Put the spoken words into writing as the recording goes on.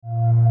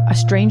a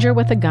stranger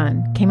with a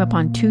gun came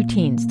upon two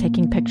teens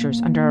taking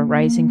pictures under a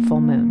rising full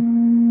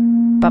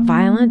moon. But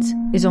violence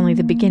is only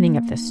the beginning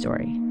of this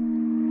story.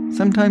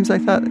 Sometimes I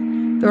thought,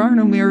 there are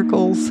no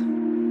miracles.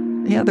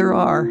 Yeah, there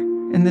are,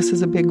 and this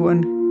is a big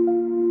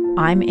one.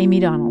 I'm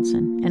Amy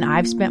Donaldson, and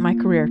I've spent my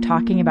career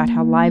talking about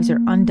how lives are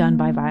undone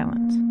by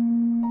violence.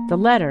 The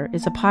Letter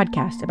is a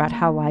podcast about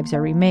how lives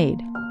are remade.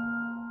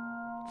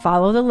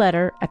 Follow The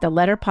Letter at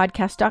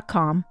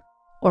theletterpodcast.com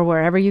or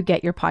wherever you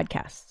get your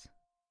podcasts.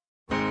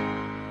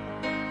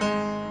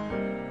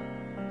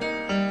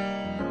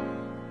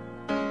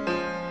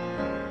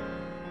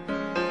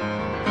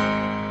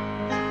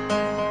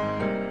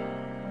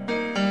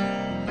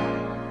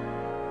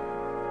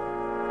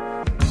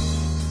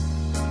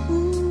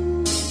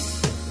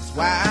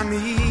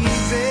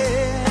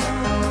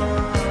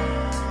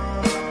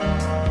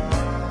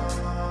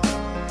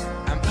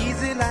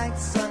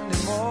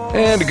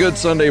 And a good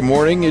Sunday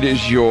morning. It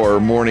is your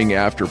Morning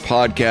After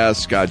podcast.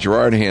 Scott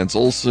Garrard, Hans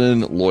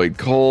Olsen, Lloyd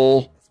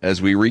Cole,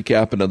 as we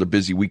recap another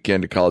busy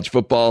weekend of college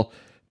football.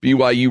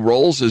 BYU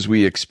rolls as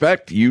we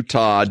expect.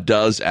 Utah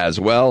does as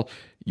well.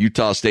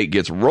 Utah State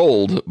gets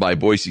rolled by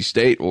Boise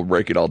State. We'll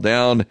break it all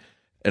down.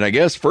 And I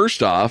guess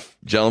first off,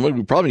 gentlemen,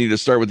 we probably need to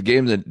start with the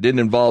game that didn't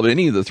involve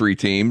any of the three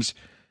teams.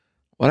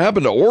 What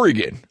happened to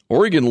Oregon?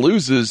 Oregon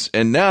loses,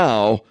 and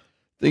now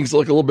things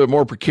look a little bit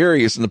more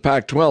precarious in the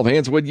Pac-12.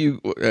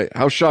 Hans,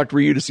 how shocked were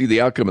you to see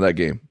the outcome of that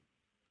game?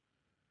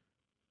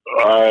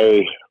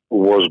 I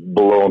was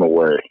blown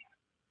away.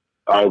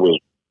 I was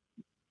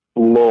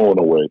blown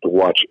away to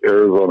watch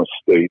Arizona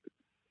State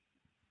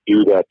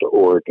do that to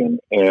Oregon.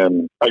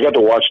 And I got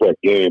to watch that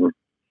game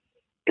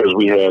because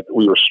we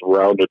were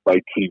surrounded by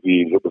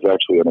TVs. It was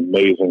actually an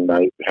amazing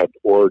night. Had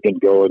Oregon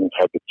going,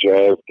 had the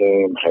Jazz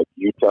game, had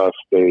Utah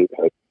State,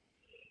 had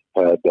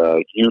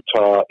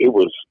Utah. It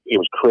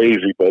was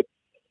crazy, but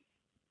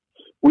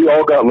we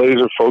all got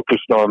laser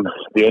focused on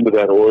the end of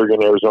that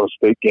Oregon-Arizona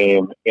State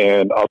game.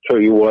 And I'll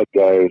tell you what,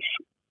 guys,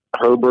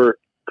 Herbert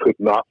could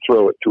not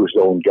throw it to his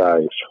own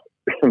guys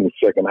in the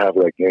second half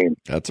of that game.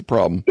 That's a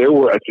problem. There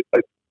were,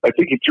 I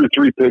think he threw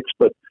 3 picks,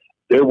 but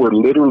there were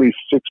literally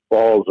 6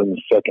 balls in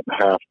the second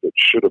half that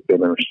should have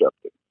been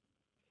intercepted.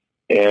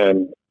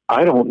 And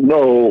I don't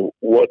know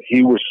what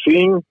he was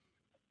seeing.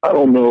 I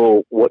don't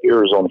know what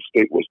Arizona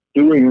State was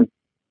doing,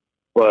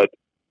 but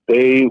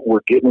they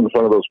were getting in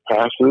front of those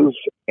passes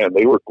and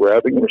they were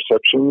grabbing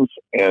interceptions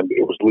and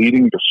it was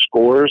leading to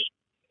scores.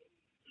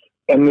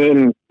 And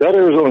then that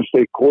Arizona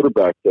State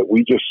quarterback that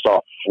we just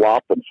saw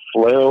flop and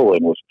flail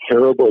and was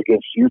terrible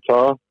against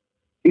Utah,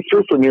 he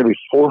threw for nearly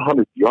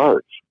 400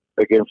 yards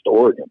against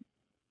Oregon.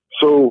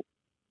 So,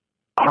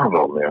 I don't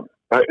know, man.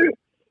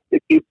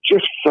 It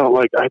just felt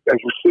like I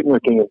was sitting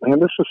there thinking, man,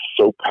 this is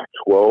so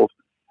Pac-12.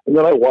 And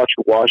then I watched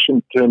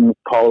Washington,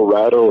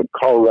 Colorado, and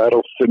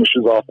Colorado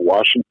finishes off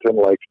Washington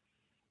like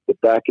the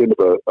back end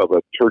of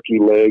a turkey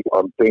leg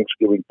on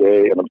Thanksgiving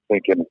Day. And I'm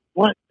thinking,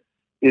 what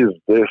is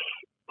this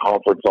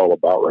conference all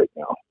about right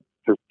now?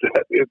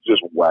 It's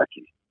just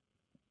wacky.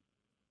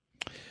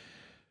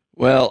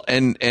 Well,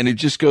 and it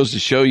just goes to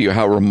show you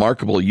how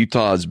remarkable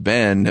Utah has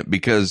been,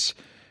 because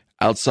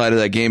outside of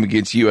that game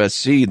against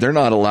USC, they're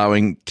not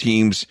allowing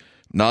teams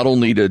not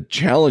only to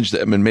challenge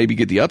them and maybe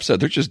get the upset,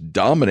 they're just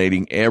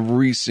dominating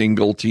every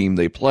single team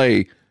they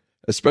play,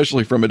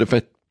 especially from a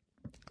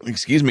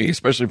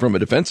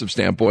defensive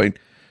standpoint.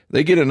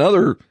 They get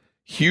another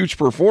huge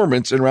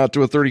performance en route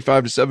to a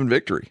 35-7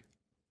 victory.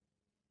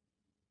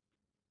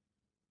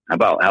 How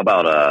about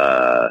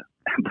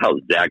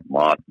Zach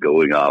Moss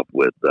going off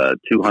with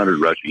 200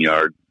 rushing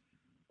yards?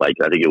 Like,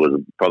 I think it was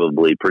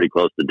probably pretty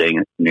close to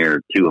dang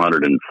near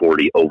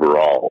 240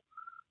 overall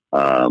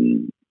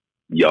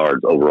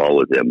yards overall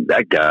with him.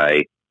 That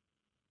guy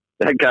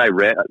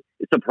ran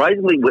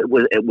surprisingly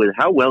with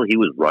how well he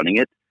was running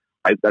it.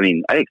 I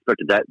mean, I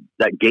expected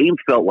that game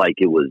felt like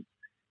it was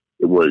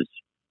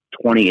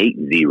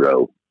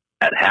 28-0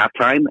 at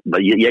halftime,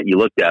 but yet you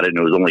looked at it and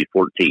it was only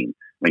 14.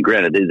 I mean,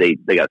 granted,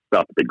 they got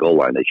stopped at the goal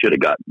line. They should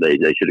have got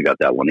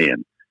that one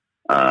in.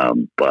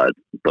 But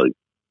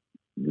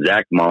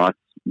Zach Moss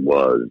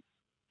was,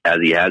 as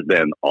he has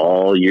been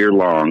all year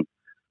long,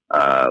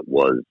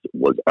 was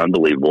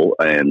unbelievable.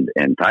 And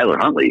Tyler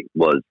Huntley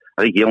was,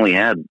 I think he only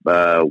had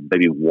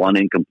maybe 1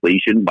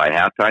 incompletion by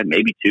halftime,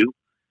 maybe 2,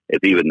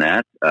 if even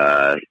that.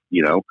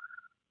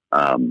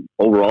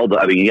 Overall,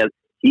 I mean,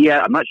 he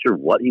had. I'm not sure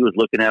what he was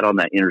looking at on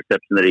that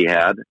interception that he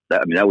had.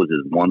 That was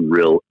his one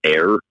real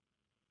error.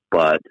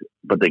 But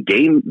the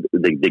game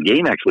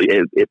actually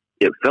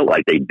it felt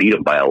like they beat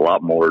him by a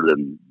lot more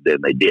than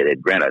they did.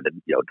 And granted,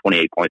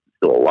 28 points is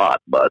still a lot,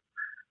 but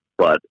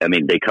I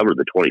mean, they covered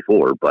the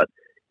 24, but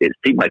it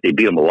seemed like they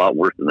beat him a lot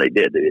worse than they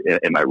did.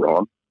 Am I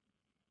wrong?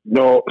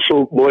 No.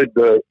 So Lloyd,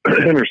 the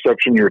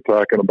interception you were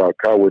talking about,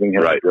 Kyle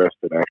Whittingham addressed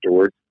it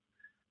afterwards,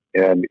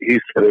 and he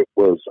said it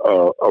was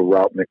a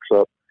route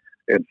mix-up.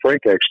 And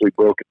Frank actually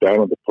broke it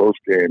down in the post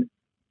game,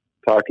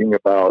 talking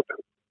about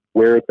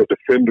where the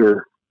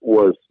defender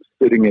was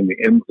sitting in the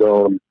end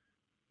zone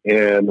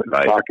and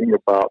talking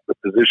about the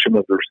position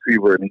of the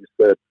receiver, and he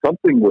said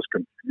something was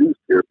confused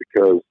here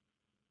because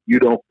you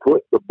don't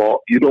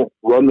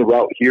run the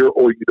route here,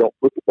 or you don't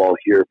put the ball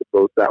here,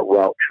 but that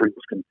route tree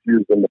was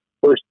confused. And the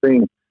first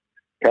thing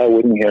Kyle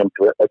Whittingham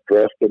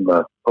addressed in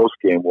the post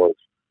game was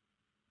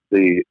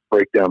the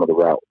breakdown of the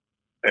route.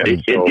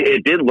 And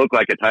it did look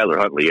like a Tyler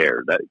Huntley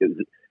error.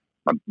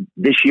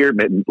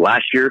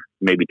 Last year,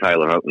 maybe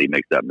Tyler Huntley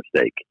makes that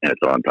mistake, and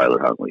it's on Tyler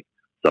Huntley,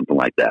 something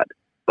like that.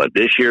 But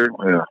this year,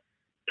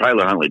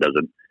 Tyler Huntley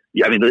doesn't.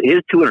 Yeah, I mean,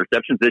 his 2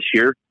 interceptions this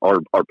year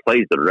are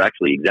plays that are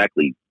actually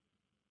exactly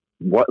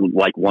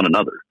like one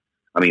another.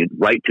 I mean,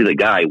 right to the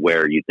guy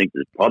where you think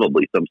there's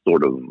probably some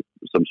sort of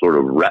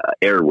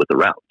error with the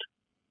route.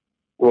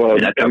 Well,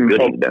 and that's how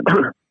good he's been.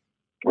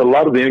 A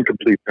lot of the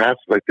incomplete passes,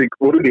 I think,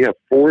 what did he have,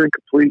 4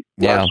 incomplete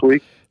last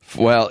week?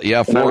 Well,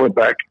 yeah, 4. I went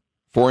back.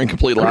 4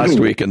 incomplete last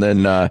week, and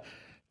then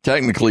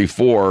technically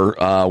 4,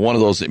 one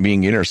of those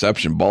being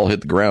interception. Ball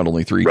hit the ground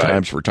only 3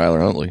 times for Tyler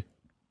Huntley.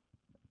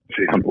 It's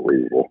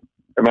unbelievable.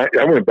 And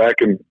I went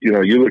back and,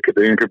 you look at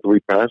the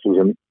incomplete passes,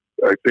 and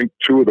I think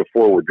 2 of the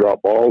 4 were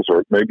drop balls,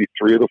 or maybe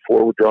 3 of the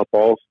 4 were drop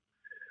balls.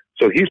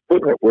 So he's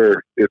putting it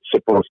where it's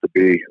supposed to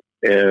be.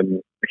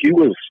 And he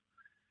was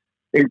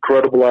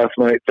incredible last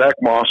night. Zach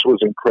Moss was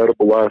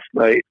incredible last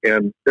night.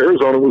 And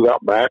Arizona was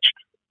outmatched.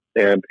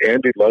 And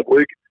Andy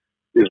Ludwig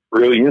is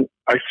brilliant.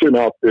 I sent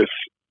out this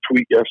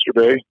tweet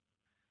yesterday.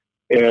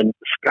 And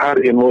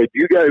Scotty and Lloyd,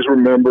 do you guys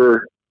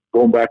remember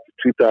going back to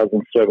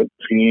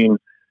 2017,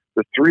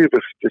 the 3 of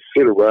us just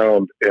sit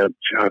around and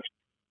just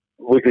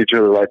look at each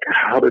other like,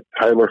 how did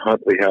Tyler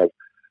Huntley have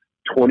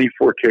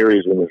 24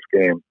 carries in this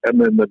game? And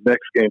then the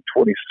next game,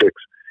 26.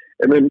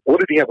 And then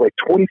what did he have, like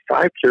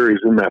 25 carries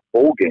in that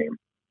bowl game?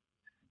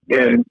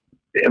 And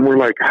we're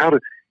like,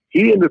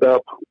 he ended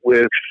up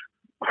with,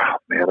 I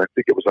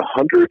think it was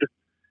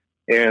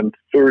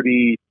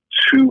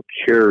 132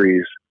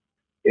 carries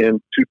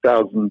in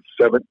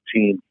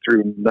 2017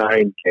 through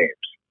 9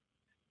 games.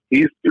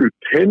 He's through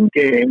 10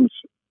 games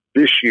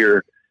this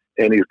year,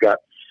 and he's got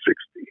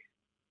 60.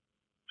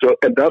 So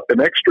end up an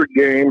extra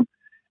game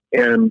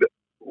and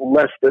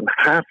less than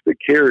half the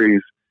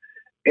carries,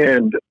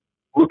 and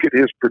look at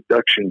his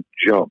production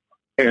jump,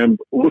 and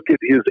look at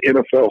his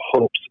NFL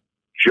hopes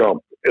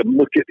jump, and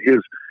look at his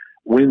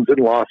wins and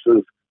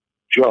losses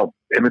jump.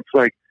 And it's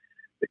like,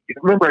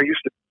 remember, I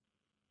used to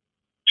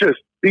just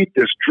beat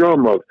this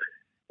drum of,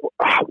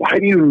 why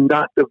do you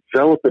not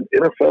develop an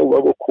NFL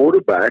level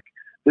quarterback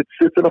that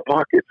sits in a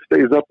pocket,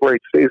 stays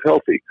upright, stays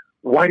healthy?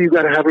 Why do you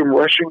got to have him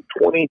rushing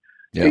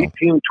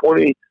 18,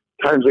 20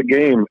 times a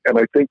game? And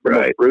I think the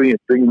most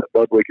brilliant thing that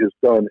Ludwig has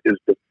done is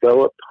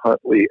develop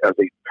Huntley as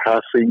a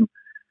passing,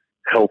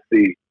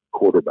 healthy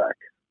quarterback.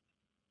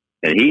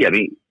 And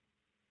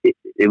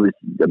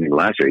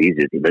last year he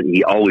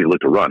always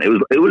looked to run.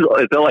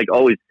 It felt like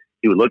always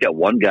he would look at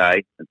one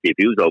guy and see if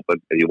he was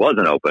open. If he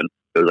wasn't open,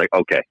 it was like,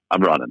 okay,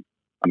 I'm running,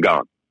 I'm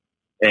gone.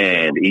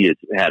 And he just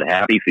had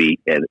happy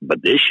feet.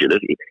 But this year,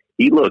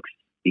 he looks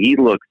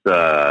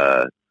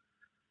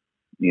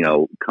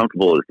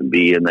comfortable as can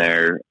be in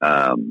there.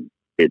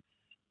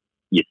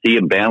 You see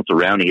him bounce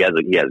around. He has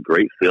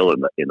great feel in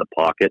the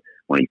pocket.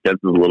 When he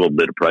senses a little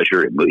bit of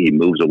pressure, he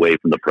moves away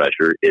from the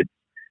pressure. It's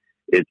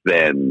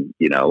been,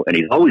 and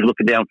he's always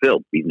looking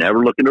downfield. He's never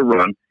looking to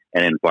run.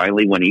 And then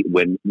finally, when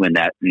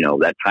that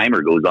that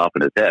timer goes off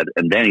in his head,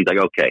 and then he's like,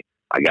 okay,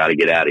 I got to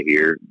get out of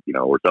here,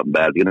 or something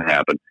bad's going to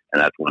happen.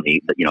 And that's when he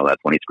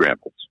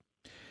scrambles.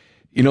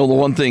 The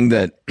one thing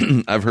that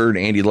I've heard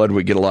Andy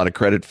Ludwig get a lot of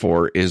credit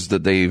for is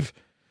that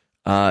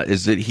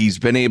he's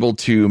been able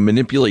to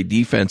manipulate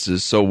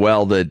defenses so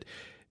well that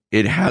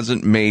it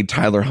hasn't made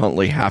Tyler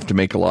Huntley have to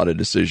make a lot of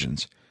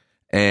decisions,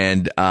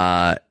 and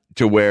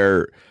to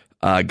where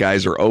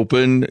guys are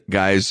open,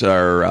 guys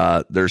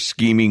are they're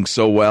scheming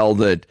so well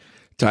that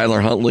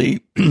Tyler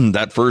Huntley,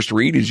 that first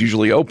read is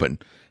usually open,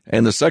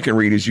 and the second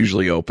read is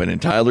usually open,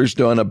 and Tyler's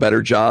done a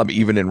better job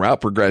even in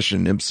route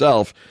progression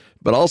himself.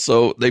 But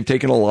also, they've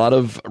taken a lot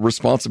of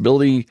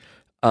responsibility,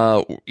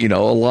 a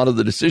lot of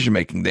the decision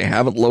making. They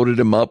haven't loaded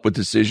him up with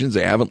decisions.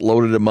 They haven't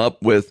loaded him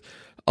up with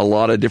a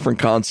lot of different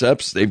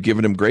concepts. They've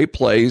given him great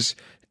plays,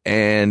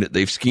 and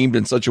they've schemed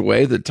in such a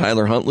way that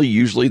Tyler Huntley,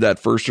 usually that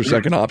first or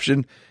second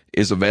option,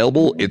 is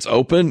available. It's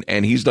open,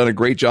 and he's done a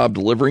great job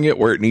delivering it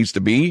where it needs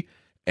to be.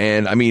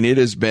 And it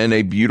has been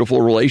a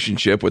beautiful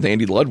relationship with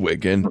Andy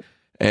Ludwig, and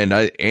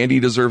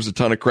Andy deserves a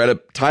ton of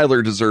credit.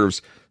 Tyler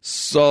deserves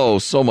so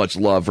much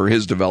love for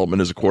his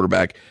development as a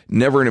quarterback.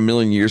 Never in a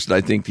million years did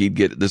I think he'd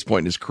get at this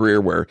point in his career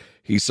where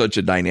he's such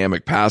a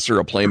dynamic passer,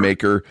 a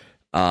playmaker,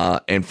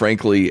 and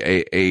frankly,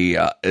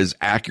 as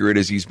accurate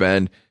as he's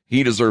been.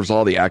 He deserves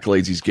all the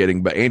accolades he's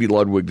getting, but Andy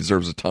Ludwig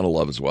deserves a ton of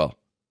love as well.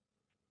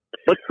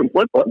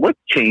 What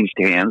changed,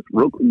 hands?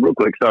 Real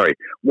quick, sorry.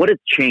 What has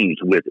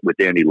changed with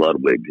Andy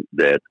Ludwig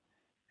that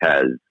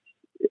has?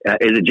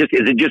 Is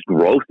it just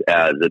growth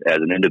as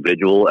an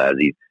individual, as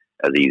he's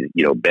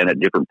been at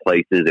different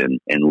places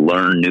and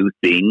learned new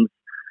things?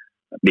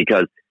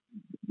 Because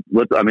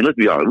let's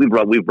be honest,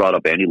 we've brought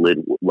up Andy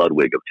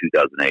Ludwig of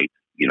 2008,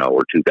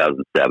 or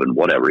 2007,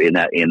 whatever, in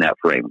that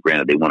frame.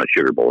 Granted, they won a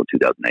Sugar Bowl in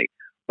 2008,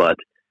 but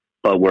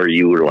where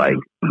you were like,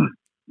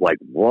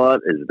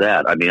 what is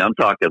that? I mean, I'm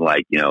talking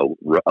like,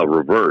 a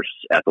reverse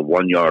at the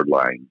 1 yard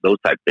line, those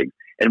type of things.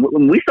 And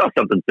when we saw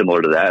something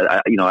similar to that,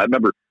 I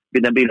remember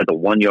them being at the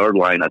 1 yard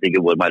line. I think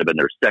it might have been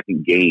their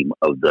second game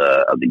of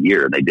the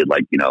year, and they did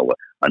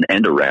an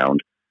end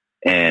around,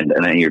 and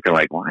then you're kind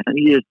of like, why don't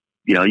you just,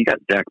 you got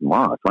Zach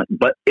Moss,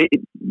 but and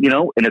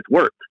it's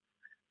worked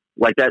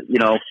like that.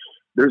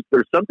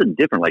 There's something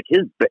different, like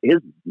his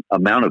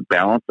amount of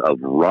balance of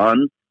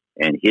run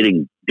and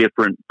hitting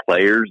different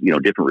players,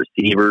 different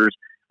receivers.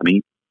 I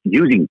mean,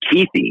 using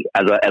Keithy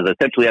as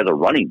essentially as a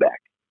running back.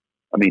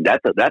 I mean,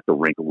 that's a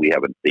wrinkle we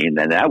haven't seen,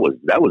 and that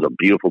was a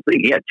beautiful thing.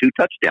 He had 2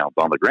 touchdowns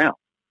on the ground.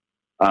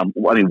 I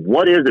mean,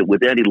 what is it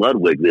with Andy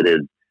Ludwig that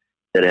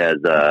has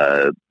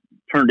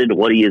turned into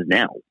what he is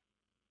now?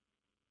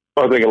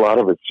 I think a lot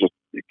of it's just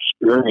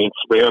experience,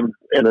 man,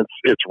 and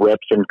it's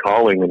reps and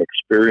calling and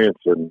experience,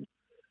 and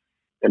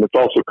it's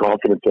also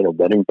confidence in a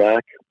running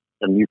back.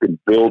 And you can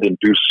build and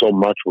do so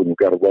much when you've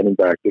got a running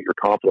back that you're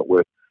confident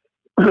with.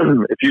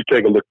 If you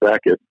take a look back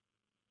at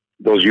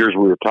those years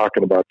we were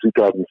talking about,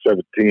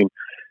 2017,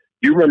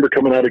 you remember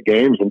coming out of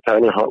games and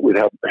Tyler Hunt would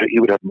have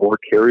more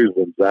carries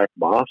than Zach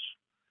Moss,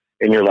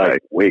 and you're like,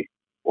 wait,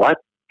 what?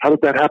 How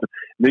did that happen?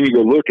 And then you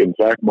go look, and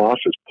Zach Moss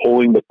is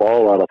pulling the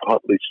ball out of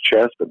Huntley's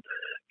chest, and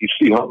you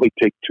see Huntley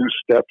take 2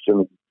 steps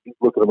and he's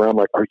looking around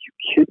like, are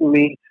you kidding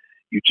me?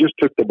 You just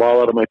took the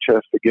ball out of my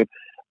chest again.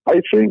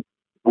 I think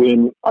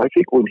when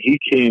he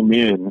came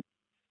in,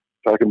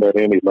 talking about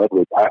Andy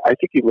Ludwig, I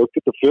think he looked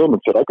at the film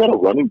and said, I've got a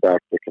running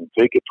back that can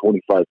take it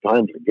 25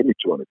 times and give me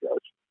 200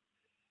 yards.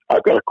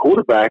 I've got a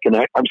quarterback, and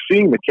I'm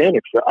seeing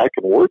mechanics that I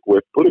can work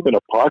with, put him in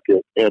a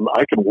pocket, and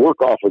I can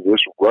work off of this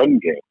run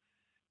game.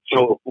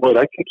 So, but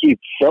I think he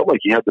felt like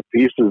he had the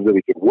pieces that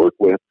he could work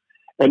with,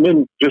 and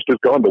then just has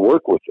gone to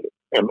work with it.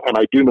 And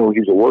I do know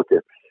he's a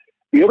worker.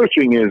 The other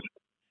thing is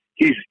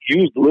he's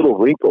used little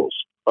wrinkles.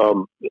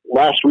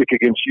 Last week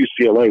against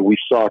UCLA, we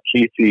saw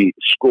Keithy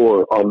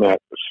score on that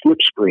slip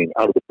screen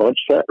out of the bunch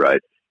set, right?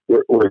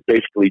 Where it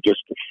basically just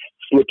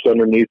slips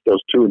underneath those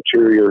 2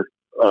 interior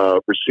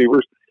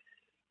receivers.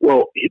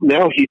 Well,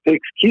 now he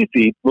takes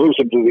Keithy, moves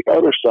him to the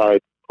other side,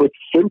 puts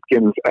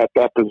Simpkins at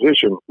that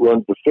position,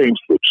 runs the same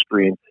slip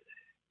screen,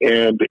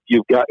 and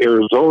you've got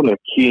Arizona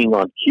keying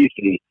on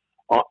Keithy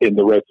in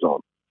the red zone.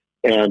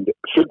 And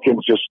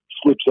Simpkins just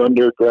slips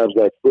under, grabs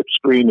that slip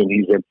screen, and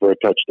he's in for a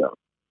touchdown.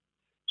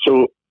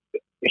 So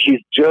he's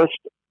just,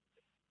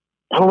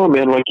 I don't know,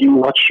 man, like you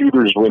watch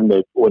shooters when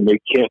they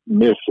can't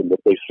miss, and that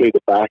they say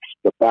the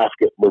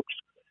basket looks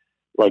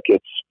like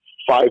it's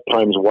 5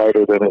 times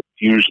wider than it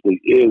usually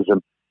is.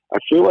 And I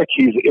feel like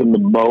he's in the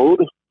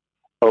mode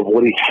of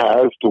what he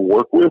has to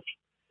work with,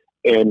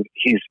 and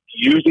he's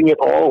using it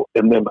all.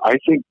 And then I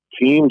think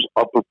teams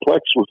are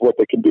perplexed with what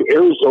they can do.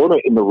 Arizona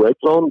in the red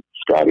zone,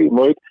 Scotty and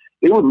Lloyd,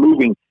 they were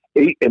moving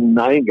 8 and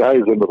 9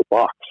 guys into the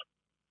box.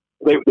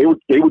 They were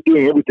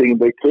doing everything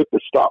they could to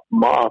stop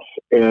Moss,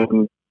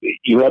 and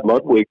you had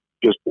Ludwig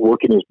just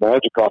working his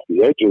magic off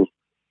the edges.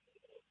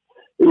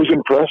 It was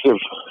impressive.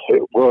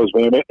 It was,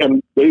 man.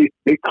 And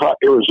they caught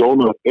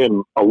Arizona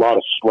in a lot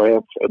of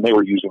slants, and they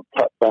were using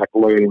cutback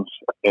lanes,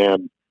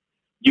 and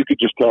you could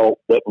just tell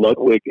that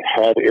Ludwig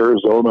had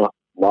Arizona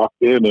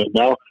locked in. And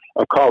now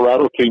a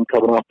Colorado team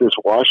coming off this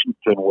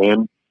Washington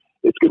win,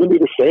 it's going to be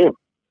the same.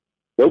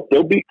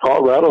 They'll beat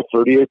Colorado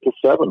 38-7,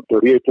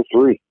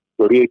 38-3,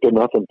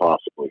 38-0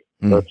 possibly.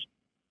 That's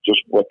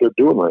just what they're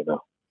doing right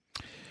now.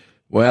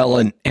 Well,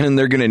 and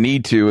they're going to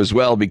need to as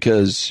well,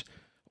 because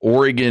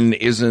Oregon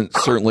isn't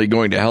certainly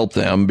going to help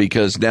them,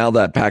 because now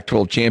that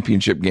Pac-12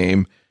 championship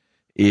game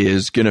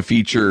is going to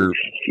feature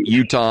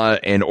Utah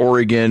and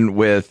Oregon,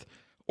 with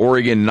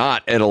Oregon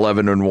not at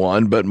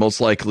 11-1, but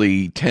most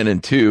likely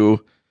 10-2.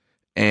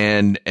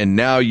 And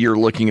now you're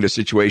looking at a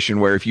situation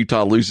where if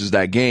Utah loses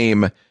that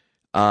game,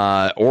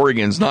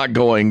 Oregon's not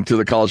going to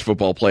the college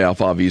football playoff,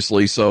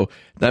 obviously. So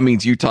that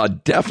means Utah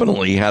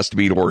definitely has to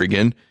beat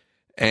Oregon,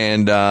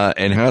 and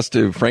has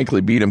to, frankly,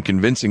 beat them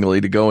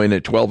convincingly to go in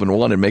at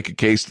 12-1 and make a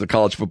case to the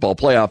college football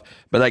playoff.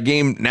 But that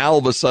game now all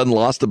of a sudden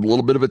lost a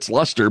little bit of its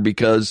luster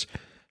because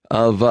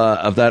of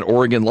that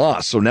Oregon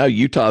loss. So now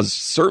Utah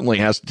certainly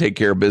has to take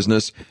care of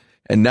business,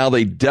 and now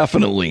they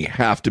definitely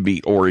have to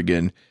beat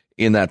Oregon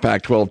in that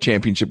Pac-12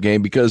 championship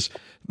game, because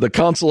the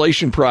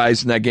consolation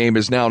prize in that game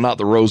is now not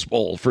the Rose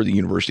Bowl for the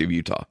University of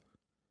Utah.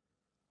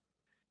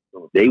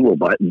 They will,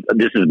 but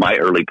this is my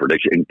early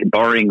prediction,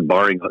 barring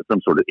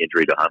some sort of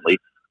injury to Huntley,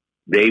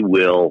 they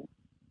will,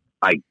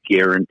 I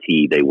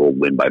guarantee they will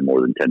win by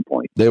more than 10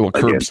 points. They will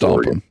curb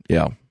stomp them.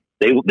 Yeah.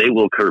 They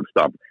will curb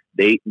stomp.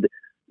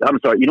 I'm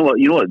sorry. You know what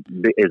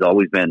has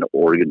always been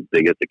Oregon's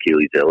biggest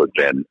Achilles heel has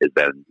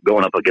been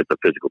going up against a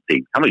physical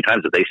team. How many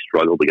times have they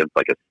struggled against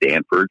like a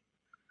Stanford?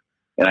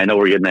 And I know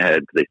we're getting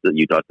ahead because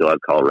Utah still has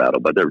Colorado,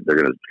 but they're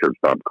going to curb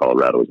stomp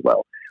Colorado as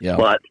well. Yeah.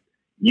 But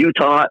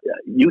Utah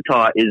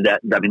is that.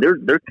 I mean,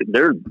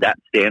 they're that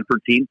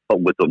Stanford team, but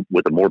with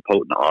a more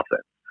potent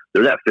offense.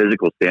 they're that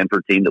physical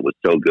Stanford team that was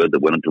so good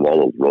that went into all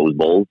those Rose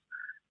Bowls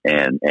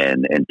and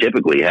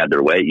typically had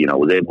their way.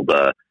 Was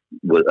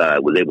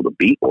able to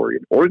beat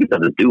Oregon. Oregon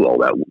doesn't do all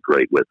that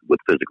great with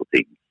physical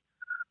teams.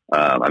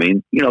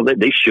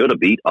 They should have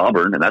beat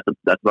Auburn, and that's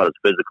about as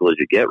physical as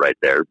you get right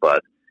there.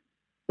 But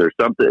there's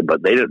something,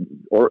 but they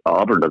didn't. Or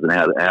Auburn doesn't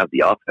have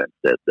the offense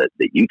that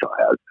Utah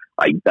has.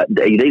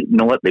 They you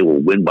know what? They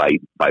will win by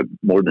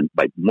more than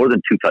 2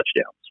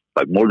 touchdowns,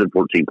 by more than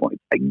 14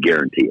 points. I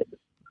guarantee it.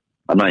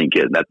 I'm not even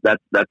kidding.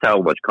 That's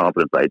how much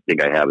confidence I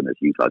think I have in this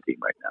Utah team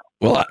right now.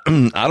 Well,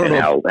 I don't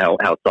know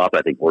how soft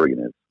I think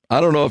Oregon is. I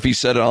don't know if he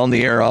said it on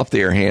the air, off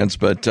the air, Hans,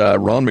 but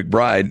Ron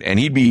McBride, and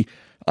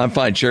I'm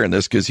fine sharing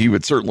this because he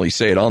would certainly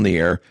say it on the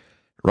air.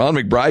 Ron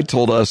McBride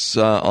told us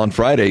on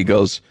Friday, he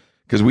goes,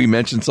 because we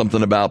mentioned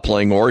something about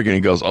playing Oregon, he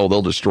goes, oh,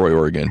 they'll destroy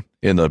Oregon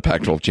in the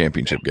Pac-12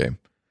 championship game.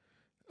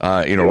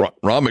 Ron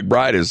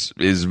McBride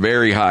is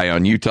very high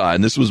on Utah,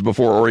 and this was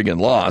before Oregon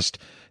lost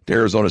to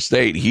Arizona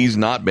State. He's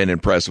not been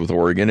impressed with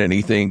Oregon, and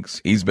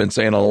he's been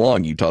saying all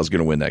along Utah's going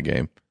to win that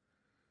game.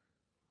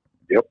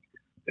 Yep.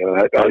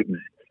 I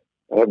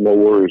have no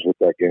worries with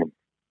that game.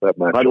 That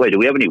match. By the way, do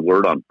we have any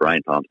word on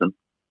Brian Thompson?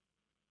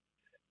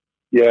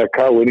 Yeah,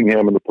 Kyle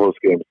Whittingham in the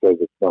postgame says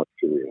it's not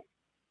serious.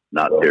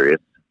 Not serious?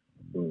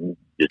 Mm-hmm.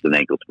 Just an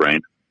ankle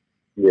sprain?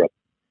 Yeah.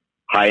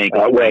 High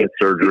ankle sprain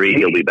surgery.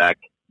 He'll be back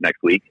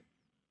next week?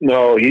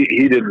 No, he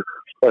didn't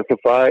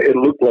specify. It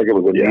looked like it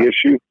was a knee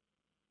issue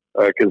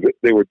because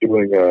they were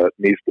doing a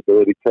knee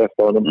stability test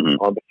on him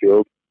on the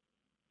field.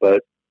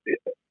 But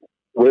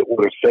Whit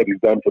would have said he's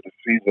done for the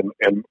season.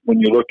 And when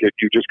you look at,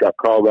 you just got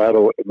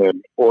Colorado and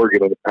then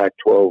Oregon in the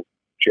Pac-12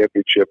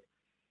 championship,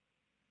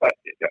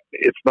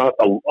 it's not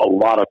a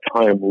lot of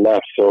time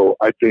left. So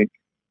I think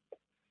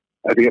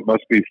it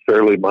must be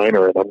fairly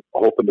minor, and I'm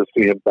hoping to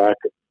see him back,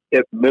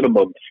 at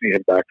minimum, see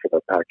him back for the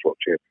Pac-12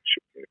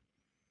 championship game.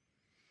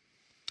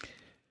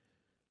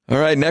 All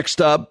right,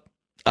 next up,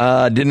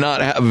 did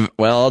not have,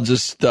 well, I'll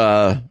just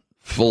I'll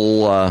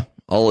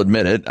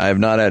admit it, I have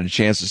not had a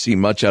chance to see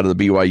much out of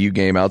the BYU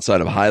game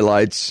outside of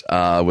highlights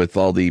with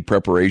all the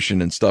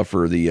preparation and stuff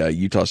for the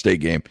Utah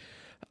State game.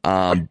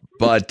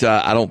 But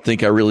I don't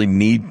think I really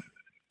need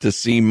to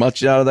see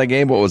much out of that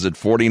game. What was it,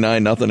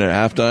 49-0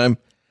 at halftime?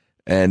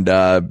 And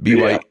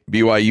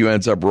BYU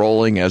ends up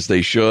rolling, as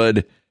they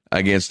should,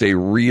 against a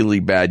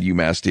really bad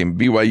UMass team.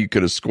 BYU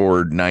could have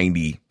scored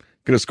 90,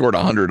 could have scored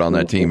 100 on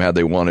that team had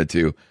they wanted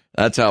to.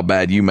 That's how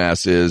bad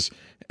UMass is.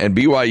 And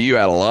BYU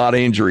had a lot of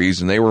injuries,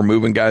 and they were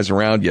moving guys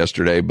around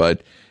yesterday,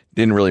 but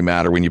didn't really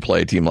matter when you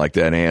play a team like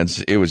that,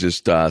 Hans. It was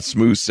just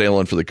smooth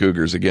sailing for the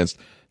Cougars against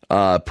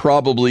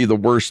probably the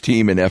worst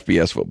team in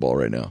FBS football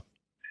right now.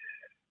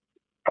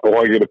 I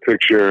want you to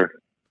picture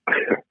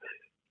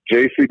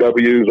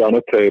JCW's on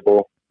a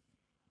table.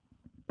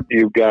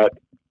 You've got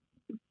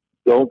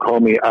Don't Call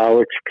Me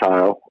Alex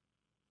Kyle.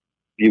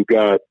 You've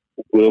got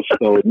Will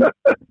Snowden.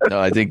 No,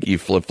 I think you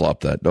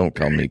flip-flopped that. Don't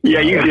call me Kyle.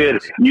 Yeah, you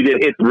did. You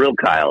did. It's real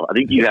Kyle. I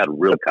think you had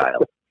real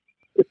Kyle.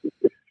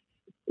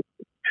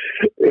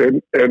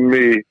 and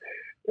me.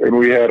 And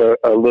we had a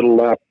little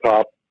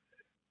laptop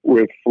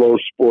with Flow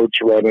Sports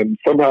running.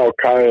 Somehow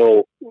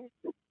Kyle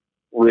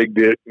rigged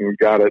it and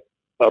got it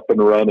up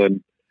and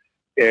running.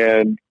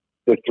 And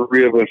the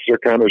three of us are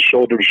kind of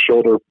shoulder to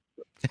shoulder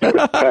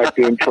packed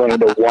in trying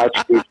to watch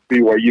this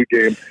BYU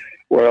game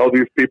where all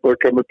these people are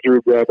coming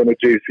through grabbing a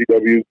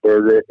JCW's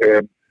burger.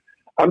 And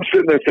I'm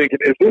sitting there thinking,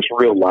 is this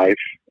real life?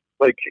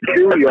 Like,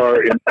 here we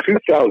are in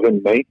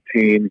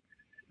 2019,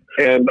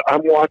 and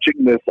I'm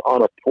watching this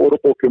on a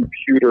portable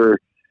computer,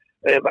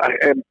 and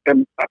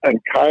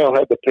Kyle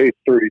had to pay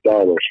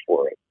 $30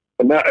 for it.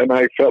 And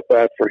I felt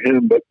bad for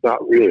him, but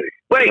not really.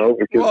 Wait,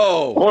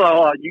 whoa. Hold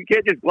on. You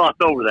can't just gloss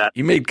over that.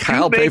 You made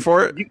Kyle pay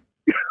for it?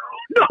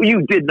 No,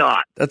 you did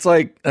not. That's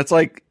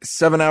like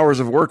 7 hours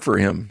of work for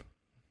him.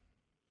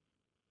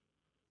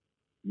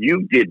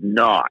 You did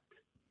not.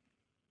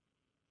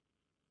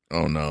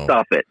 Oh, no.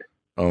 Stop it.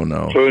 Oh,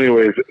 no. So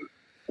anyways,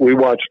 we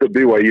watched the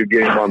BYU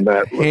game on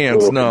that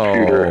Hands,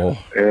 computer,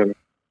 and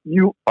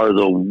you're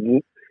the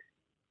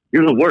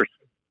worst.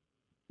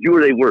 You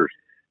are the worst.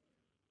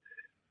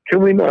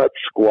 Can we not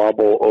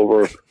squabble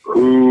over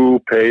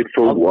who paid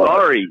for I'm what?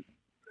 Sorry.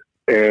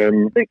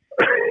 And the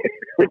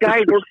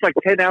guy works like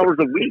 10 hours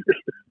a week.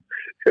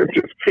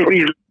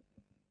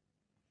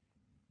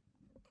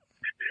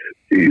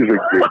 He's a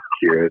good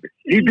kid.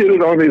 He did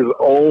it on his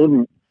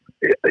own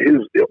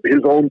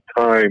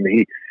time.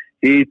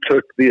 He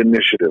took the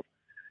initiative.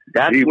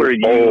 That's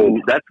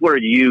where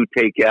you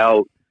take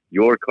out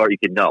your card. You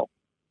can know.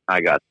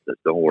 I got this.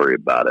 Don't worry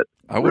about it.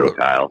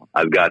 Kyle.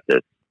 I've got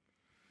this.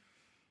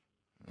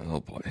 Oh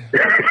boy.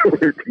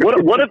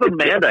 What if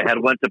Amanda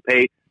had went to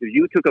pay? If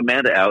you took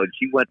Amanda out and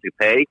she went to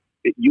pay,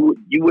 you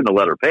wouldn't have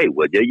let her pay,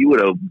 would you? You would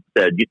have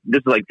said, "This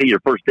is like your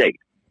first date."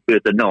 You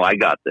would have said, "No, I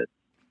got this."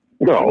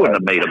 No, you wouldn't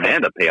have made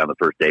Amanda pay on the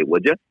first date,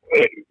 would you?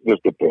 It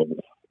just depends.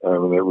 I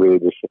mean, it really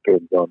just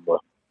depends on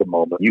the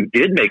moment. You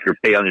did make her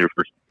pay on your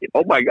first date.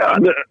 Oh my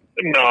God!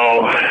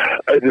 No,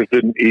 I just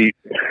didn't eat,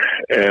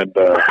 and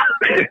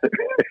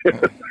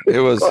it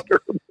was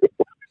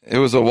It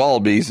was a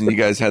Wallabies, and you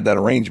guys had that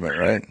arrangement,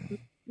 right?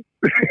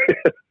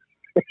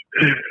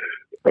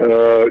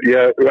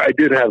 Yeah, I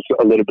did have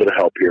a little bit of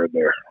help here and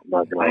there. I'm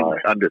not going to lie.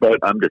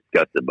 I'm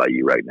disgusted by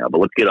you right now,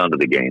 but let's get on to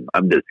the game.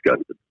 I'm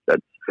disgusted.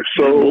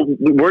 So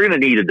we're going to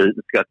need to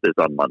discuss this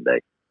on Monday.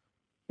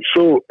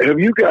 So have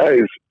you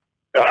guys,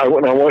 I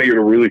want you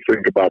to really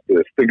think about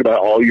this. Think about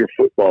all your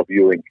football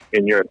viewing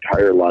in your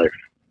entire life.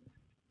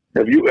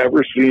 Have you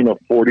ever seen a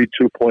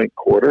 42-point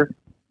quarter?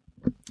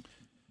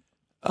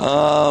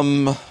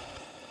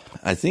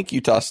 I think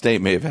Utah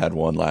State may have had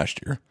one last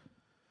year.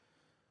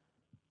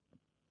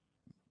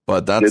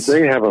 But that's...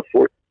 Did they have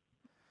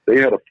they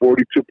had a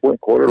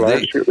 42-point quarter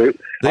last year?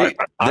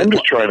 I'm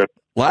just trying to...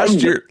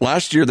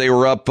 Last year they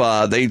were up,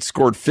 they'd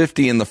scored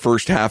 50 in the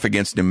first half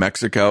against New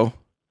Mexico.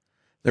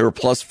 They were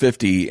plus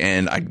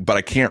 50, but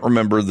I can't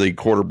remember the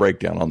quarter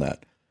breakdown on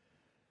that.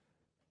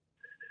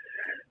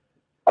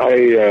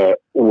 I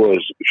was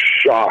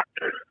shocked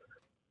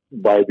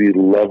by the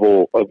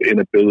level of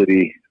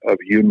inability of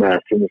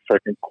UMass in the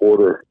second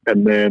quarter.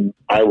 And then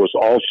I was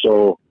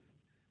also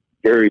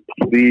very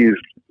pleased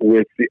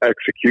with the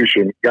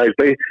execution. Guys,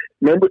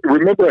 remember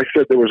I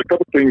said there was a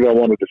couple things I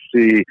wanted to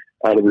see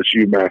out of this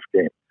UMass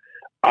game.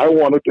 I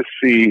wanted to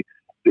see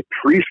the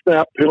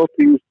pre-snap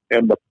penalties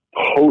and the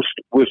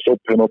post-whistle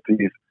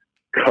penalties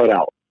cut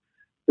out.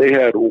 They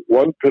had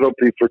one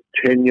penalty for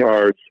 10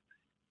 yards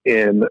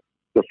in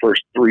the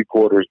first three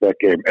quarters of that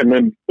game. And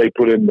then they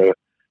put in the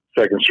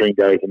second string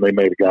guys and they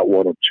may have got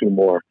one or two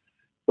more.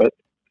 But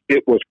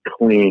it was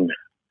clean.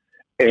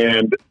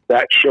 And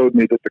that showed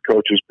me that the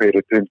coaches paid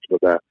attention to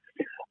that.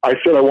 I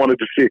said I wanted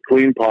to see a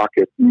clean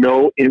pocket,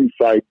 no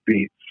inside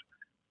beats.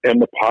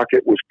 And the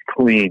pocket was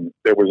clean.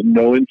 There was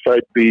no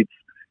inside beats,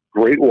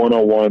 great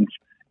one-on-ones,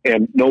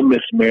 and no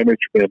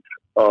mismanagement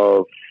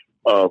of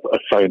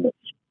assignments.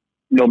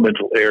 No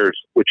mental errors,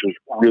 which was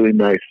really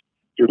nice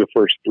through the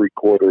first three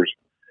quarters.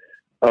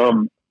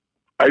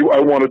 I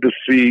wanted to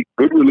see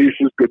good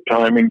releases, good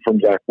timing from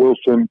Zach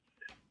Wilson,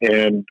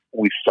 and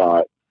we saw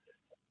it.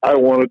 I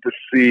wanted to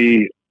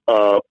see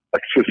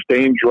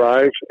sustained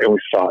drives, and we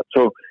saw it.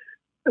 So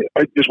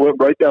I just went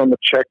right down the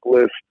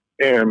checklist,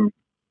 and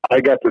I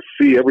got to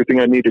see everything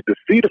I needed to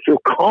see to feel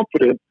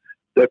confident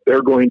that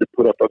they're going to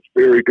put up a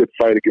very good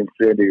fight against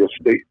San Diego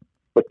State.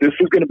 But this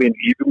is going to be an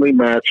evenly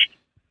matched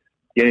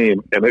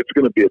game, and it's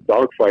going to be a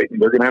dogfight,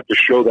 and they're going to have to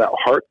show that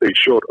heart they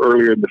showed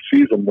earlier in the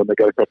season when they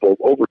got a couple of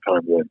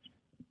overtime wins.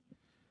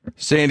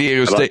 San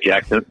Diego State.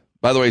 Jackson?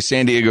 By the way,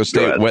 San Diego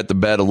State wet the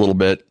bed a little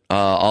bit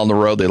on the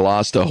road. They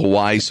lost to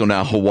Hawaii, so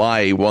now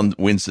Hawaii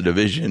wins the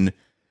division.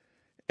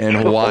 And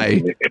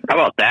Hawaii, how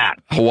about that?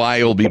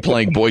 Hawaii will be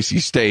playing Boise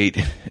State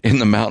in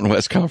the Mountain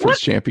West Conference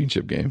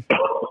Championship game.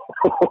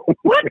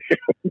 What?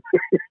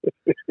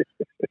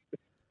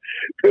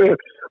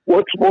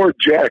 What's more,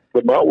 Jack,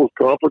 the Mountain West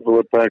Conference or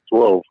the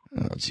Pac-12?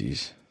 Oh,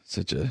 geez,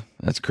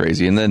 that's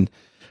crazy. And then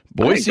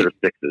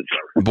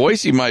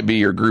Boise might be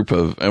your group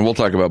of, and we'll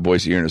talk about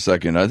Boise here in a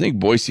second. I think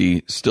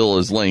Boise still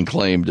is laying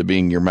claim to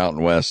being your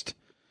Mountain West.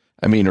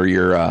 Or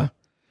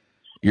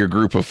your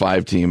group of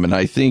five team, and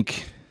I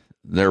think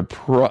they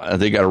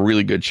got a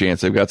really good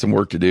chance. They've got some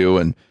work to do,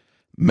 and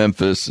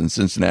Memphis and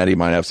Cincinnati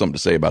might have something to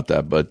say about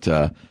that. But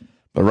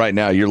right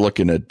now, you're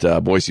looking at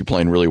Boise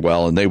playing really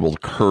well, and they will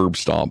curb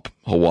stomp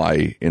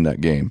Hawaii in that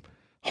game.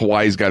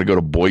 Hawaii's got to go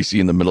to Boise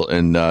in the middle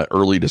in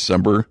early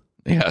December.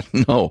 Yeah,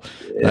 no,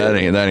 that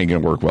ain't gonna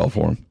work well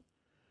for them.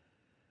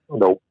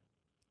 Nope.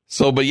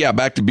 So, but yeah,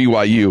 back to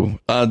BYU.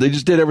 They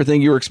just did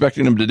everything you were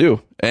expecting them to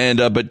do, and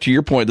but to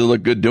your point, they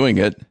look good doing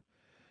it.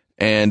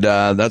 And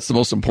that's the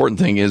most important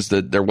thing, is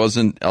that there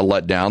wasn't a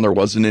letdown. There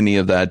wasn't any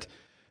of that.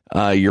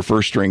 Your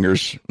first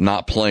stringers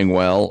not playing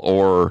well,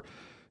 or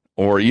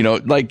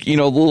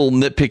little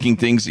nitpicking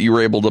things that you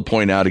were able to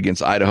point out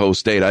against Idaho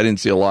State. I didn't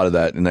see a lot of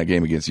that in that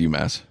game against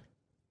UMass.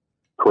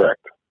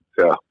 Correct.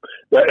 Yeah.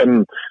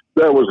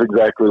 That was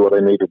exactly what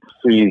I needed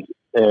to see.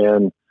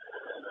 And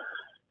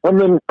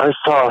then I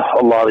saw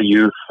a lot of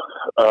youth.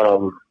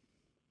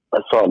 I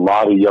saw a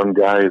lot of young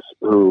guys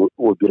who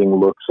were getting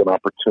looks and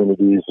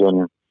opportunities.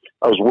 And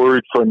I was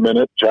worried for a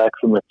minute.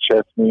 Jackson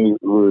McChesney,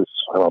 who is,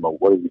 I don't know,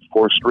 what is he,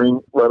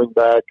 4th-string running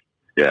back?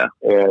 Yeah.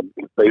 And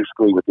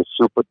basically with the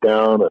super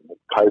down and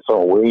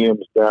Tyson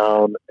Williams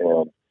down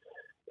and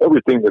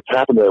everything that's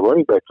happened to that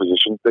running back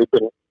position, they've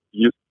been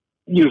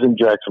using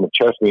Jackson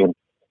McChesney, and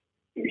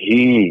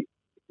he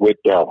went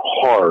down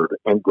hard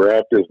and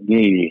grabbed his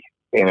knee,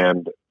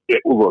 and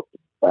it looked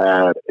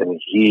bad, and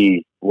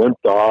he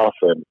limped off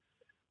and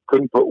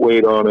couldn't put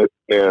weight on it.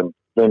 And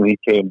then he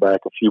came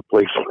back a few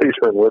plays later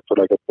and went for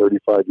like a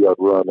 35-yard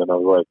run, and I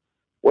was like,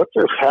 what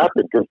just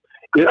happened? Because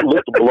it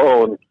looked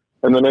blown,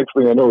 and the next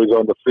thing I know, he's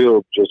on the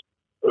field just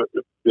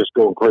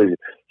going crazy.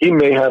 He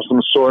may have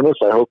some soreness.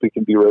 I hope he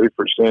can be ready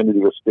for San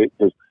Diego State,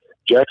 because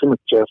Jackson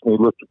McChesney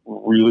looked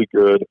really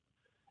good.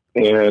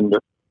 And,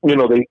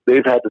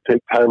 they've had to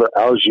take Tyler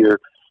Algier.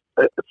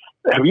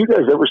 Have you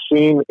guys ever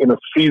seen in a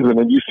season,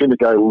 and you've seen a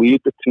guy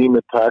lead the team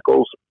in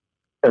tackles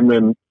and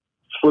then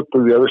flip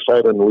to the other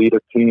side and lead a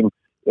team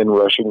in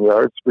rushing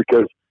yards?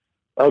 Because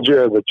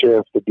Algier has a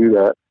chance to do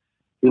that.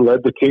 He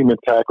led the team in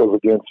tackles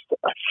against,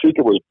 I think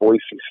it was Boise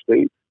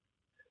State.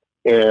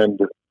 And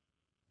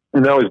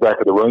now he's back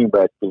at the running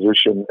back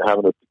position,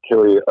 having to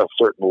carry a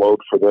certain load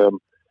for them.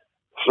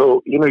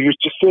 So, you're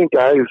just seeing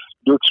guys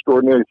do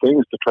extraordinary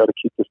things to try to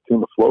keep this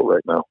team afloat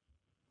right now.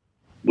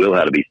 Will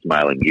had to be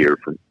smiling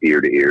from ear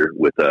to ear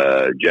with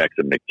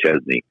Jackson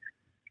McChesney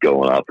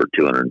going off for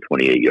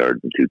 228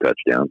 yards and 2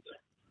 touchdowns.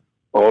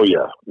 Oh,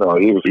 yeah. No,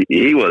 he was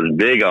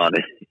big on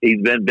it.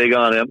 He's been big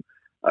on him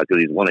because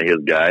he's one of his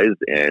guys.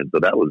 And so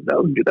that was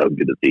good. That was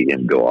good to see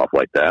him go off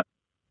like that.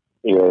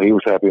 Yeah, he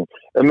was happy.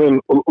 And then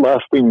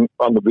last thing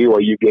on the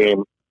BYU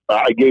game,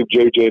 I gave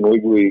JJ and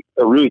Wiggly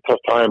a really tough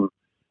time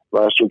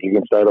last week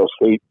against Idaho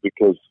State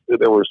because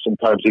there were some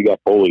times he got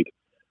bullied.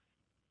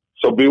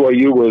 So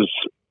BYU was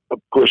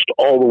pushed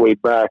all the way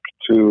back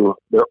to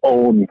their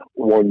own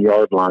 1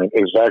 yard line.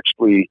 It was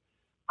actually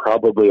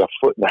probably a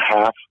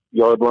 1.5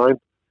 yard line.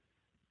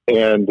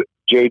 And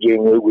JJ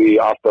and Wiggly,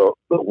 off the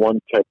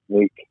one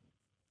technique,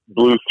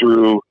 blew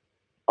through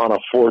on a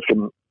fourth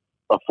and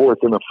a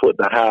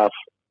 1.5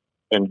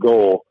 and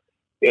goal,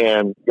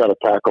 and got a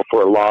tackle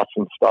for a loss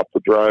and stopped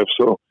the drive.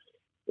 So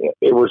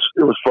it was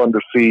fun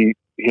to see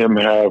him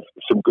have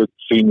some good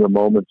senior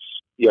moments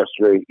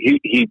yesterday.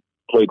 He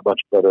played much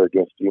better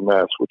against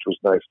UMass, which was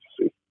nice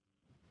to see.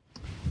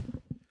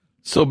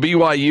 So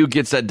BYU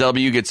gets that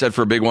W, gets set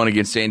for a big one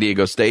against San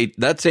Diego State.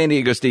 That San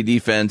Diego State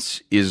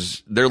defense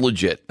they're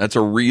legit. That's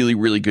a really,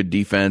 really good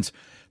defense.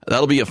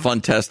 That'll be a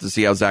fun test to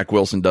see how Zach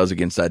Wilson does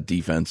against that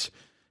defense.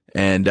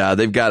 And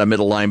they've got a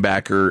middle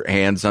linebacker,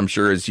 Hands, I'm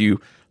sure, as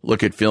you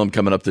look at film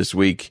coming up this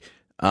week,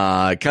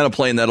 kind of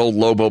playing that old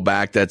Lobo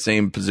back, that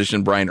same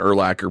position Brian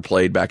Urlacher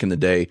played back in the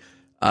day,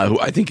 who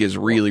I think is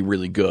really,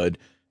 really good.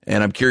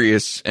 And I'm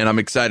curious, and I'm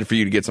excited for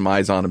you to get some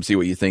eyes on him, see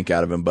what you think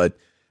out of him. But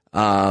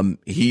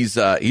he's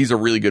a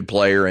really good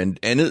player, and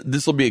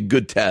this will be a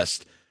good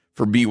test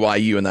for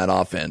BYU in that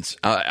offense.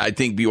 I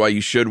think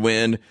BYU should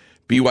win.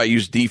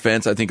 BYU's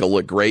defense, I think, will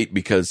look great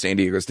because San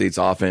Diego State's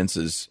offense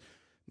is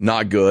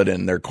not good,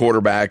 and their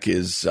quarterback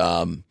is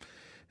a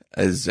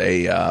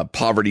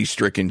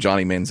poverty-stricken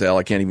Johnny Manziel.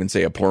 I can't even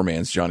say a poor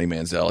man's Johnny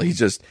Manziel. He's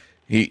just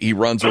he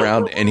runs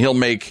around and he'll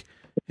make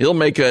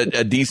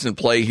a decent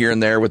play here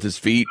and there with his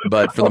feet,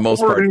 but for the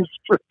most part,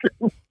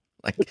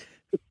 like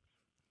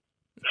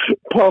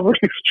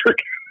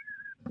poverty-stricken.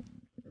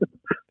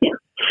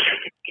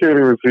 Can't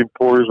even see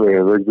poor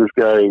man. Like this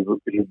guy,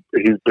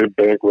 he's been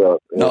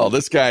bankrupt. No,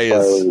 this guy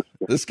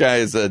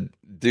is a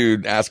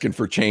dude asking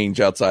for change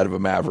outside of a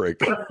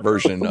Maverick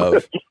version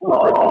of.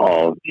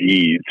 Oh,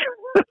 jeez.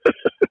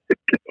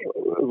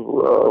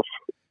 Rough.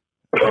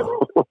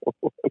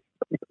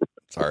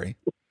 Sorry.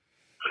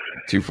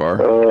 Too far.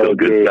 Feel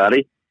good,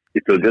 Scotty?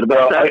 You feel good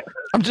about that?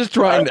 I'm just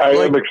trying to. I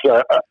am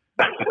excited.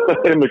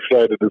 I'm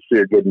excited to see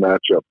a good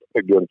matchup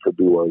again for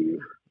BYU.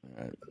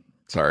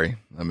 Sorry,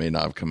 I may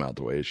not have come out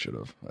the way it should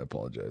have. I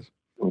apologize.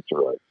 That's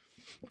all right.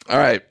 All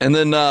right, and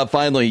then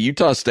finally,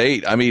 Utah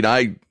State. I mean,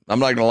 I'm not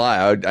going to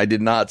lie. I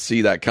did not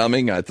see that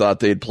coming. I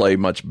thought they'd play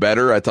much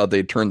better. I thought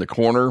they'd turn the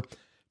corner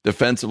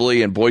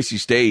defensively in Boise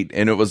State,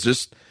 and it was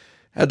just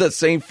had that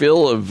same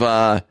feel of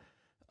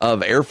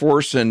Air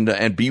Force and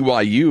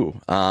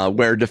BYU,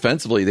 where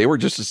defensively they were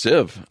just a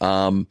sieve.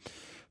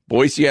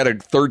 Boise had a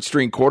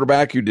third-string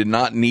quarterback who did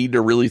not need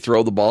to really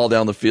throw the ball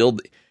down the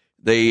field.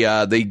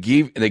 They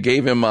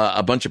gave him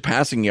a bunch of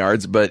passing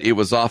yards, but it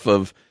was off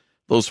of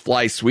those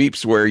fly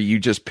sweeps where you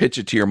just pitch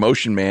it to your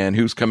motion man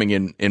who's coming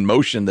in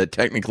motion that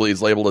technically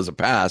is labeled as a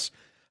pass.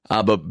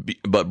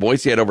 But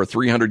Boise had over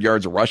 300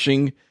 yards of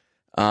rushing,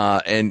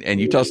 and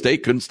Utah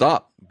State couldn't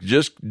stop.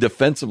 Just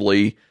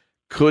defensively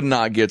could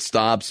not get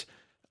stops,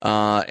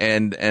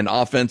 and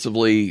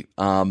offensively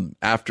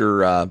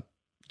after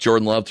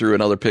Jordan Love threw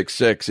another pick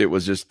six, it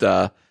was just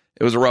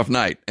it was a rough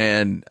night.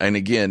 And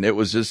again, it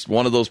was just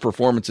one of those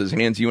performances.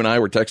 Hans, you and I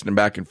were texting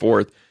back and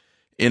forth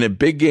in a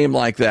big game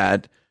like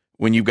that.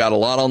 When you've got a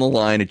lot on the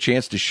line, a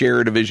chance to share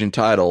a division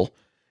title,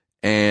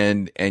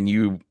 and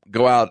you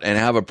go out and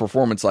have a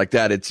performance like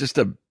that, it's just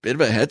a bit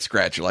of a head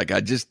scratcher. Like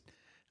I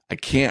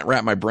can't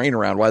wrap my brain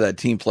around why that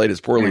team played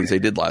as poorly as they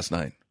did last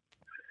night.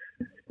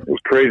 It was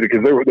crazy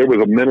because there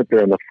was a minute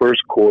there in the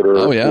first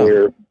quarter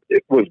where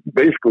it was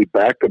basically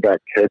back-to-back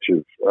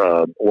catches,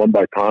 one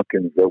by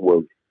Tompkins that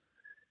was,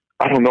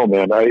 I don't know,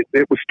 man.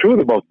 It was two of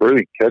the most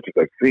brilliant catches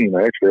I've seen.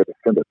 I actually had to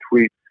send a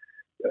tweet.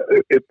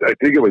 I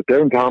think it was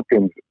Devin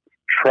Tompkins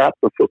trapped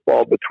the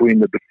football between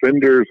the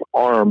defender's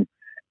arm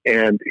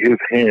and his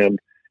hand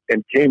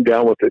and came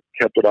down with it,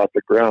 kept it off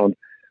the ground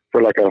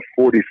for like a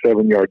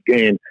 47-yard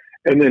gain.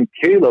 And then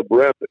Caleb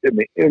Rep in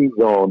the end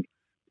zone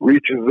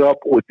reaches up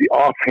with the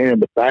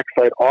offhand, the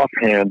backside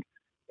offhand,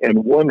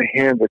 and one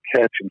hand a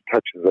catch and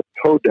touches a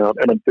toe down.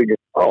 And I'm thinking,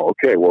 oh,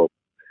 okay, well,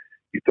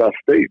 Utah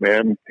State,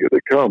 man, here they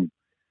come.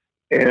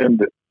 And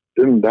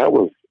then that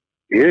was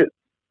it.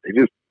 They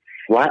just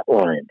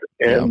flatlined.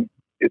 And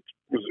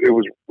it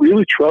was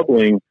really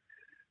troubling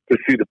to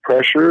see the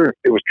pressure.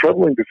 It was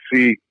troubling to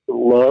see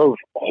Love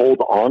hold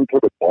on to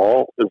the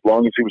ball as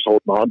long as he was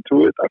holding on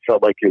to it. I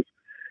felt like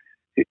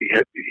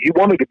he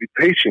wanted to be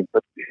patient,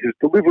 but his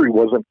delivery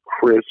wasn't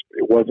crisp.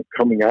 It wasn't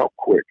coming out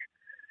quick.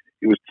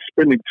 He was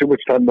spending too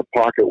much time in the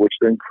pocket, which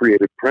then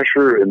created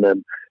pressure. And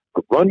then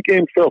the run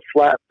game fell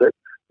flat that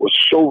was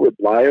so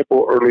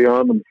reliable early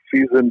on in the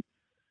season.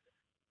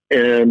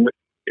 And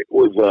it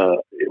was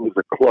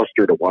a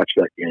cluster to watch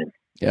that game.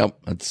 Yep.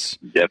 That's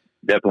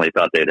definitely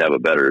thought they'd have a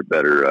better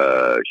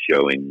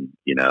showing,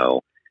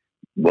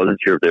 wasn't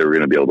sure if they were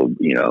going to be able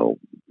to,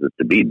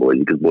 to beat Boise,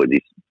 because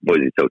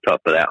Boise's so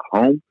tough, but at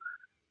home,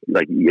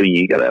 like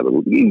you got to have a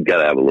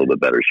little bit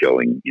better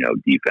showing,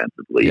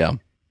 defensively. Yeah.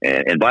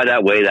 And by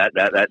that way, that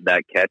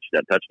catch,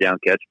 that touchdown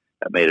catch,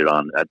 that made it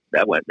on.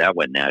 That went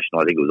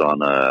national. I think it was on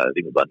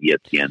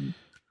ESPN,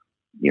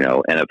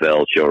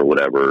 NFL show or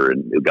whatever,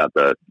 and you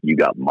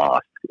got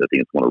Moss. I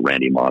think it's one of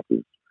Randy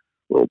Moss's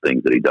little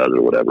things that he does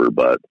or whatever.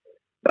 But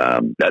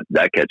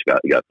that catch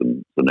got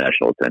some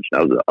national attention.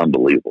 That was an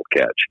unbelievable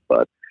catch.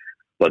 But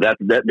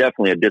that's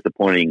definitely a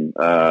disappointing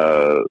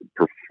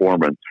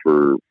performance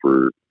for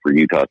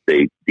Utah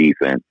State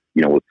defense.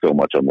 With so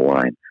much on the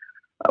line.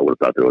 I would have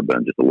thought there would have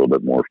been just a little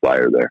bit more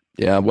fire there.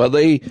 Yeah, well,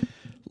 they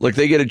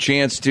get a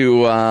chance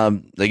to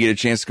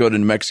go to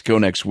New Mexico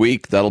next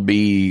week. That'll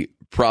be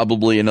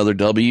probably another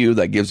W.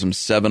 That gives them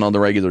 7 on the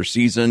regular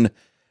season,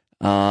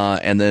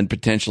 and then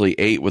potentially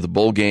 8 with a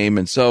bowl game.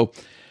 And so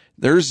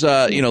there's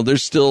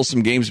still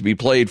some games to be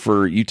played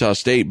for Utah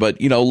State. But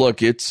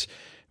look,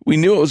 we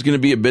knew it was going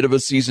to be a bit of a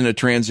season of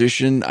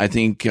transition. I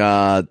think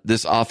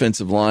this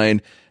offensive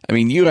line. I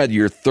mean, you had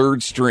your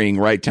third string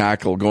right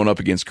tackle going up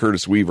against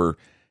Curtis Weaver.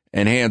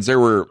 And Hans, there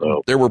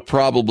were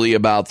probably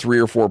about 3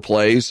 or 4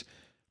 plays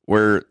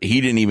where he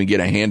didn't even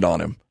get a hand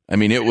on him. I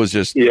mean, it was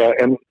just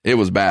and it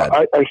was bad.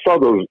 I saw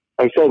those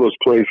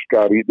plays,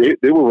 Scotty.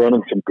 They were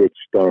running some good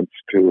stunts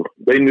too.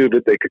 They knew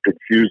that they could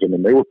confuse him,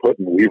 and they were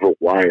putting Weaver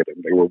wide,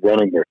 and they were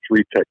running their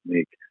 3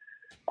 technique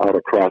out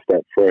across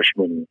that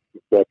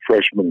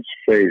freshman's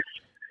face,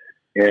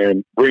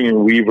 and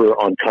bringing Weaver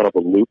on kind of a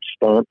loop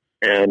stunt.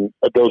 And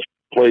those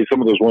plays,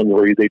 some of those ones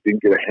where they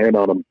didn't get a hand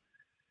on him,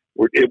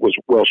 it was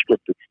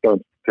well-scripted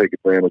stunts to take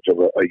advantage of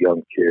a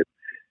young kid.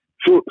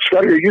 So,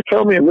 Scotty, are you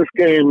telling me in this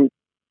game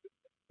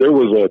there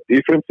was a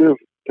defensive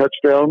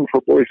touchdown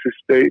for Boise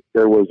State?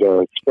 There was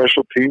a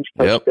special teams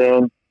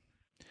touchdown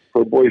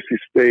for Boise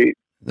State?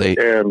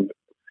 And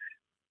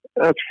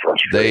that's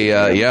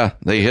frustrating.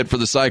 They hit for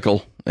the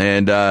cycle.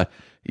 And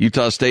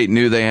Utah State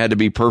knew they had to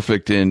be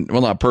perfect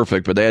not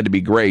perfect, but they had to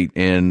be great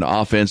in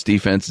offense,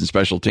 defense, and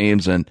special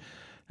teams. And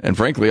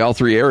frankly, all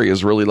 3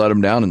 areas really let them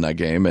down in that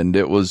game, and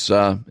it was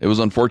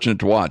unfortunate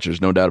to watch.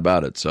 There's no doubt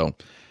about it. So,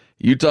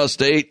 Utah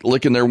State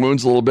licking their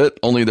wounds a little bit,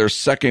 only their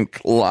second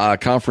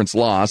conference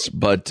loss,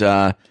 but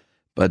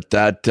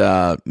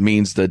that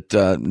means that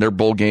their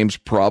bowl games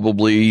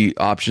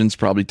options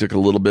probably took a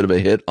little bit of a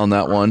hit on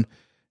that one.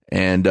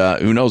 And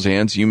who knows,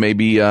 Hans? You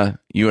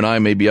and I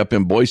may be up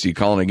in Boise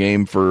calling a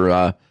game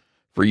for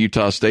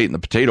Utah State in the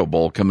Potato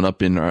Bowl coming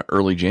up in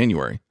early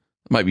January.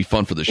 It might be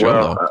fun for the show,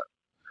 though.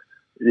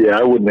 Yeah,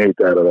 I wouldn't hate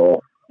that at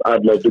all.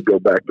 I'd love to go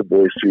back to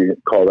Boise and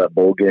call that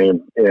bowl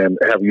game and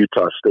have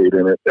Utah State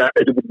in it.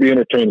 It would be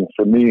entertaining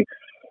for me,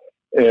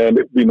 and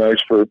it'd be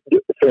nice for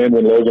Fan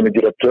and Logan to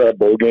get up to that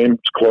bowl game.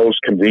 It's close,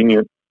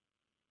 convenient.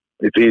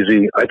 It's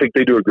easy. I think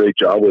they do a great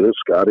job with it,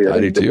 Scotty.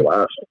 I do too.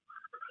 I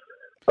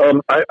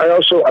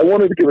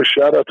wanted to give a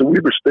shout out to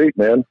Weber State,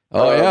 man.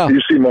 Oh yeah. You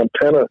see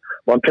Montana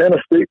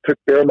State took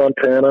care of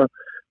Montana.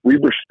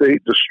 Weber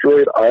State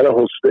destroyed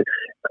Idaho State.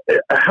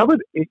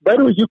 By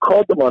the way, you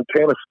called the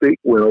Montana State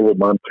win over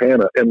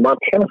Montana, and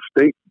Montana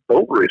State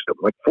boat raced them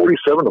like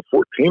 47-14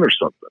 or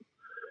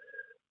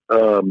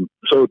something.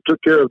 So took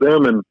care of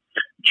them, and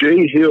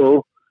Jay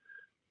Hill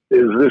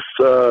is this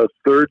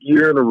 3rd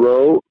year in a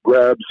row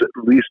grabs at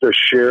least a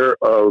share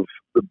of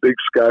the Big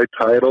Sky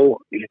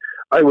title.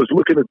 I was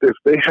looking at this;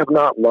 they have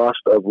not lost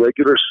a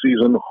regular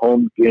season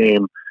home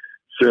game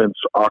since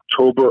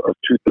October of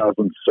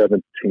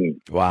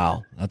 2017.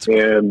 Wow, that's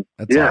awesome.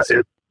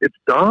 It's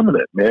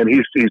dominant, man.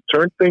 He's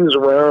turned things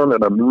around,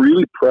 and I'm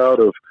really proud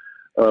of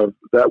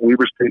that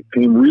Weber State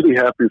team. Really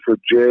happy for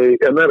Jay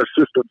and that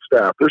assistant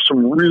staff. There's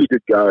some really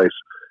good guys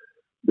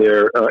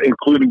there,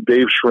 including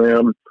Dave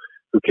Schramm,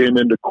 who came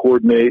in to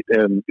coordinate,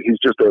 and he's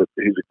a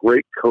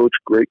great coach,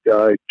 great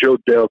guy. Joe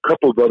Dale, a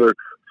couple of other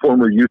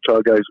former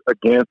Utah guys.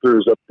 Ganther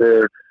is up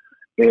there,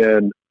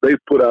 and they've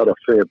put out a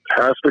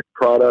fantastic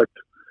product.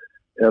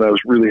 And I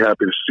was really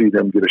happy to see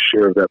them get a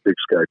share of that Big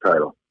Sky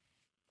title.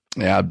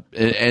 Yeah,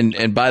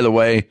 and by the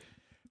way,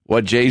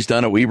 what Jay's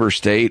done at Weber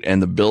State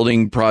and the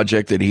building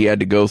project that he had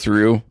to go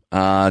through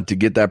to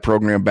get that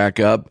program back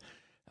up,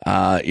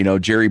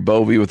 Jerry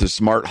Bovee with a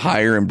smart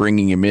hire and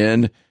bringing him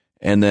in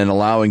and then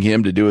allowing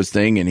him to do his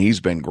thing, and he's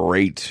been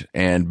great.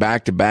 And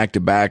back to back,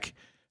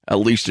 at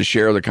least a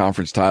share of the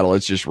conference title.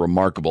 It's just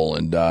remarkable.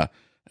 And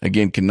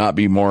again, cannot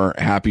be more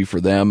happy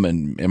for them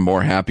and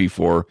more happy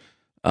for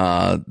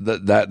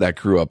that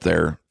crew up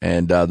there,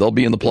 and they'll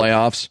be in the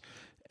playoffs,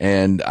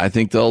 and I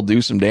think they'll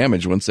do some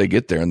damage once they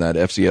get there in that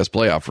FCS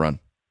playoff run.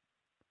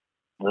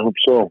 I hope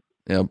so.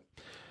 Yep.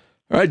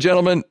 All right,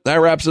 gentlemen, that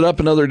wraps it up.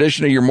 Another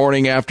edition of your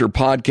Morning After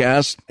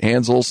podcast.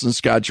 Hans Olsen,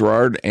 Scott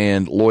Garrard,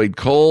 and Lloyd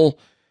Cole.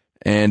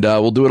 And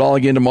we'll do it all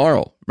again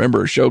tomorrow.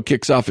 Remember, show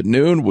kicks off at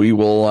noon. We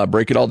will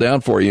break it all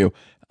down for you.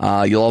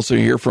 You'll also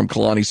hear from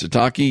Kalani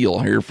Sitake.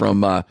 You'll hear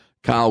from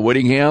Kyle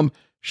Whittingham.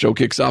 Show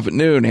kicks off at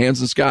noon.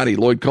 Hans and Scotty,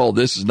 Lloyd Cole.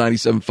 This is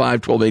 97.5,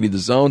 1280 The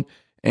Zone,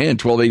 and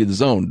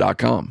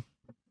 1280thezone.com.